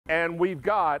and we've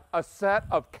got a set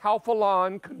of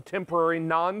Calphalon contemporary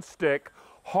non-stick,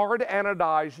 hard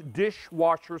anodized,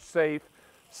 dishwasher safe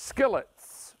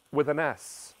skillets with an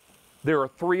S. There are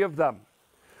 3 of them.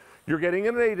 You're getting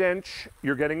an 8-inch,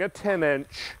 you're getting a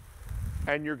 10-inch,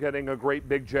 and you're getting a great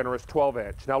big generous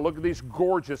 12-inch. Now look at these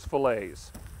gorgeous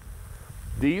fillets.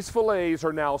 These fillets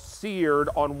are now seared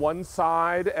on one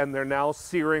side and they're now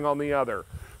searing on the other.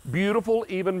 Beautiful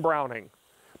even browning.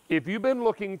 If you've been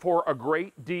looking for a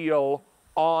great deal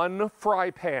on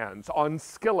fry pans, on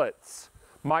skillets,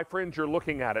 my friends, you're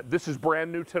looking at it. This is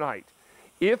brand new tonight.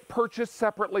 If purchased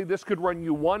separately, this could run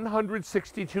you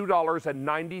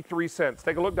 $162.93.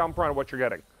 Take a look down front at what you're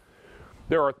getting.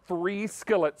 There are 3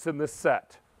 skillets in this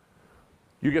set.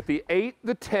 You get the 8,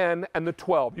 the 10, and the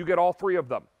 12. You get all 3 of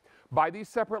them. Buy these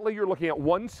separately, you're looking at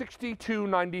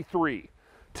 $162.93.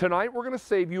 Tonight, we're going to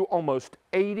save you almost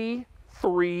 $83.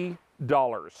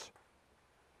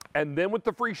 And then with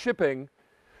the free shipping,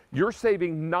 you're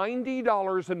saving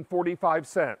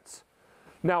 $90.45.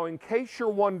 Now, in case you're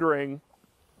wondering,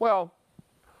 well,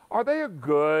 are they a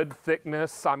good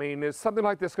thickness? I mean, is something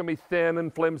like this going to be thin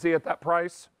and flimsy at that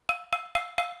price?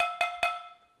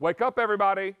 Wake up,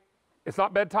 everybody. It's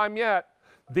not bedtime yet.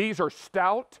 These are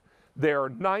stout. They're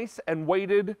nice and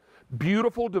weighted,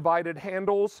 beautiful divided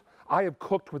handles. I have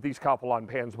cooked with these Calphalon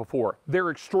pans before. They're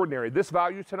extraordinary. This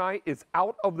value tonight is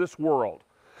out of this world.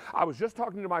 I was just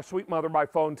talking to my sweet mother by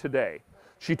phone today.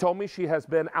 She told me she has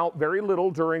been out very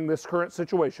little during this current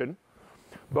situation.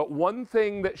 But one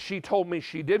thing that she told me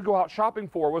she did go out shopping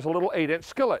for was a little 8-inch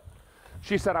skillet.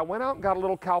 She said, I went out and got a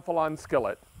little Calphalon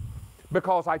skillet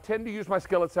because I tend to use my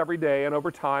skillets every day, and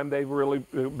over time they've really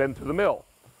been through the mill.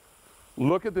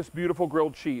 Look at this beautiful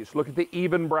grilled cheese. Look at the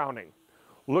even browning.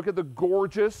 Look at the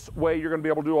gorgeous way you're going to be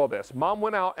able to do all this. Mom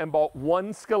went out and bought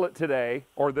 1 skillet today,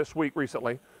 or this week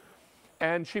recently,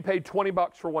 and she paid 20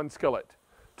 bucks for 1 skillet.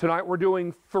 Tonight we're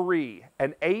doing 3,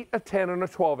 an 8, a 10, and a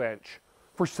 12-inch.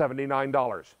 For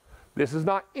 $79. This is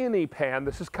not any pan,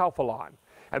 this is Calphalon.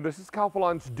 And this is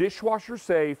Calphalon's dishwasher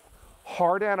safe,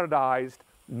 hard anodized,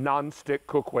 non-stick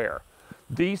cookware.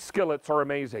 These skillets are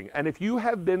amazing. And if you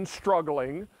have been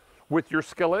struggling with your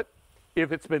skillet,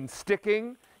 if it's been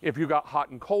sticking, if you got hot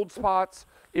and cold spots,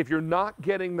 if you're not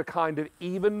getting the kind of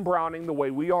even browning the way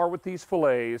we are with these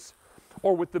fillets,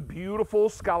 or with the beautiful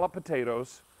scalloped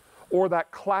potatoes, or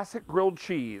that classic grilled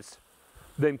cheese,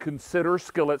 then consider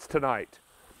skillets tonight.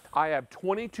 I have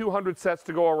 2,200 sets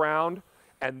to go around,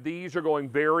 and these are going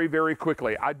very, very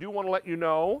quickly. I do want to let you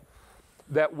know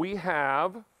that we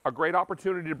have a great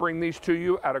opportunity to bring these to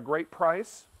you at a great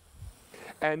price.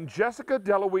 And Jessica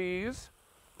DeLuise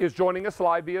is joining us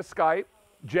live via Skype.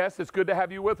 Jess, it's good to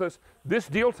have you with us. This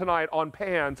deal tonight on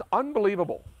pans,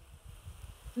 unbelievable.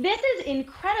 This is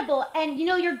incredible, and you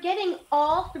know, you're getting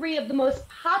all 3 of the most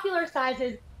popular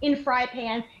sizes in fry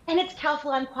pans, and it's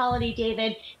Calphalon quality,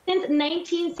 David. Since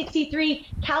 1963,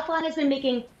 Calphalon has been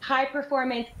making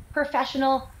high-performance,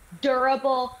 professional,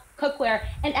 durable cookware.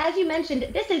 And as you mentioned,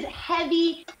 this is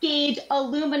heavy-gauge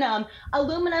aluminum.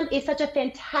 Aluminum is such a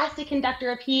fantastic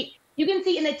conductor of heat. You can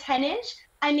see in the 10-inch,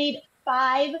 I made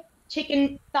 5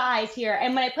 chicken thighs here,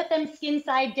 and when I put them skin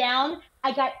side down,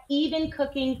 I got even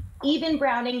cooking, even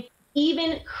browning,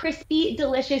 even crispy,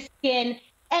 delicious skin.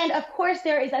 And of course,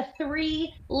 there is a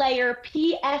 3-layer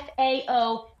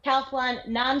PFAO Calphalon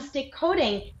non-stick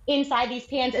coating inside these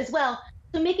pans as well.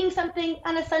 So making something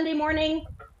on a Sunday morning,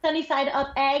 sunny side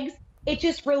up eggs, it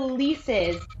just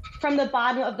releases from the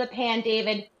bottom of the pan,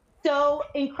 David. So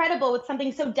incredible with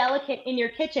something so delicate in your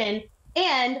kitchen.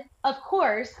 And of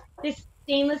course, this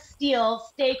stainless steel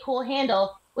stay cool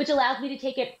handle, which allows me to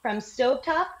take it from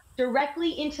stovetop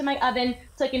directly into my oven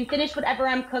so I can finish whatever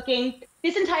I'm cooking.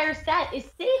 This entire set is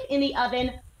safe in the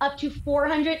oven up to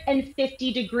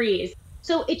 450 degrees.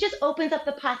 So it just opens up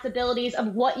the possibilities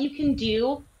of what you can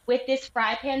do with this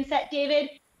fry pan set, David.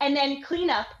 And then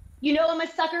cleanup. You know I'm a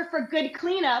sucker for good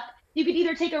cleanup. You could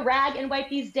either take a rag and wipe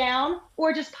these down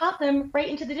or just pop them right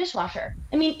into the dishwasher.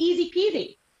 I mean, easy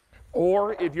peasy.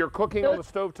 Or if you're cooking on the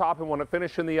stovetop and want to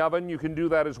finish in the oven, you can do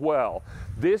that as well.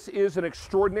 This is an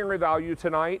extraordinary value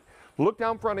tonight. Look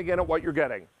down front again at what you're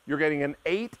getting. You're getting an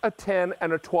 8, a 10,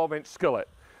 and a 12-inch skillet.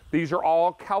 These are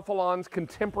all Calphalon's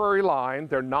contemporary line.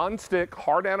 They're non-stick,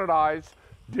 hard anodized,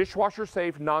 dishwasher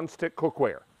safe, non-stick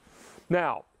cookware.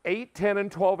 Now, 8, 10,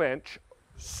 and 12-inch,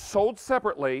 sold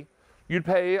separately, you'd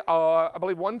pay, I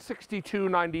believe,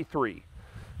 $162.93.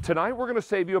 Tonight, we're going to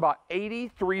save you about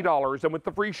 $83, and with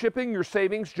the free shipping, your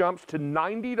savings jumps to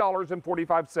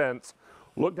 $90.45.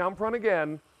 Look down front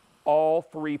again, all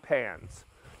 3 pans.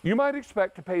 You might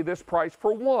expect to pay this price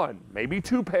for 1, maybe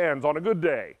 2 pans on a good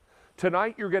day.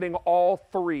 Tonight, you're getting all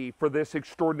 3 for this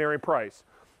extraordinary price.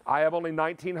 I have only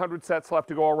 1,900 sets left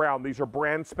to go around. These are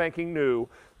brand spanking new.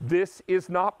 This is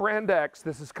not brand X.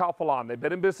 This is Calphalon. They've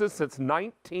been in business since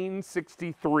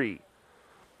 1963.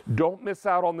 Don't miss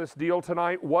out on this deal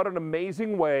tonight. What an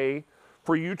amazing way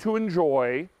for you to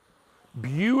enjoy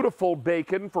beautiful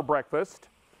bacon for breakfast.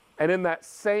 And in that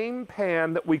same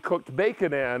pan that we cooked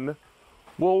bacon in,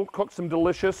 we'll cook some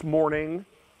delicious morning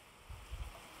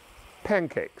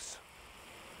pancakes.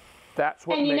 That's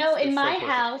what and you makes know, this in so my perfect.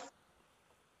 house,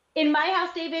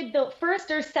 David, the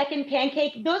first or second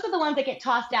pancake, those are the ones that get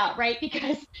tossed out, right?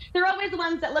 Because they're always the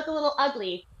ones that look a little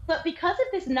ugly. But because of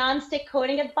this nonstick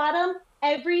coating at the bottom,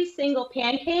 every single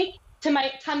pancake, to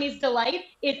my tummy's delight,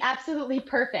 is absolutely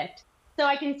perfect. So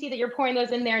I can see that you're pouring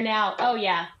those in there now. Oh,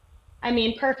 yeah. I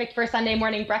mean, perfect for Sunday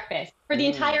morning breakfast. For the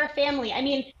entire family. I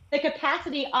mean, the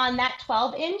capacity on that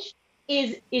 12-inch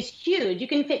is huge. You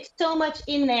can fit so much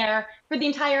in there for the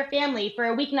entire family, for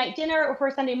a weeknight dinner or for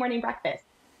a Sunday morning breakfast.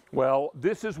 Well,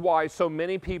 this is why so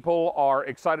many people are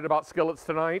excited about skillets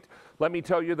tonight. Let me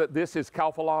tell you that this is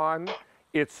Calphalon.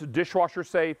 It's dishwasher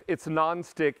safe, it's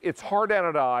non-stick, it's hard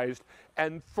anodized,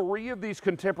 and 3 of these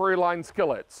contemporary line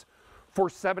skillets for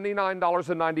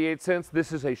 $79.98.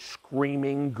 This is a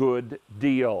screaming good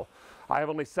deal. I have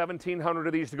only 1,700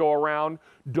 of these to go around.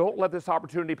 Don't let this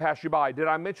opportunity pass you by. Did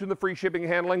I mention the free shipping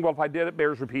and handling? Well, if I did, it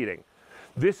bears repeating.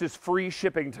 This is free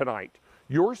shipping tonight.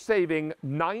 You're saving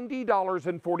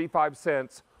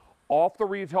 $90.45 off the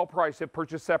retail price if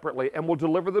purchased separately, and we'll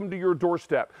deliver them to your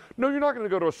doorstep. No, you're not going to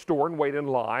go to a store and wait in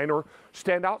line or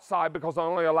stand outside because they're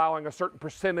only allowing a certain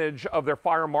percentage of their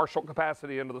fire marshal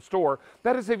capacity into the store.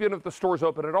 That is even if the store's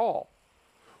open at all.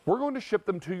 We're going to ship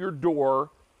them to your door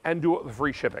and do it with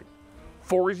free shipping.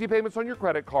 4 easy payments on your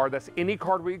credit card. That's any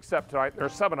card we accept tonight. There are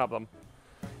 7 of them.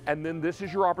 And then this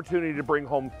is your opportunity to bring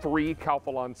home 3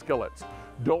 Calphalon skillets.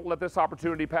 Don't let this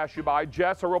opportunity pass you by.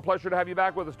 Jess, a real pleasure to have you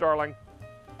back with us, darling.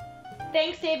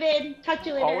 Thanks, David. Talk to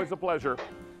you later. Always a pleasure.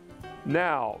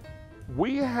 Now,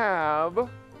 we have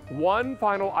one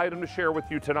final item to share with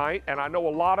you tonight, and I know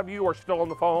a lot of you are still on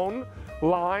the phone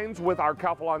lines with our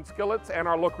Calphalon skillets and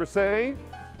our Le Creuset,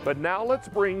 but now let's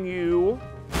bring you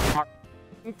our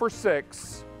for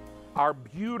 6, our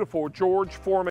beautiful George Foreman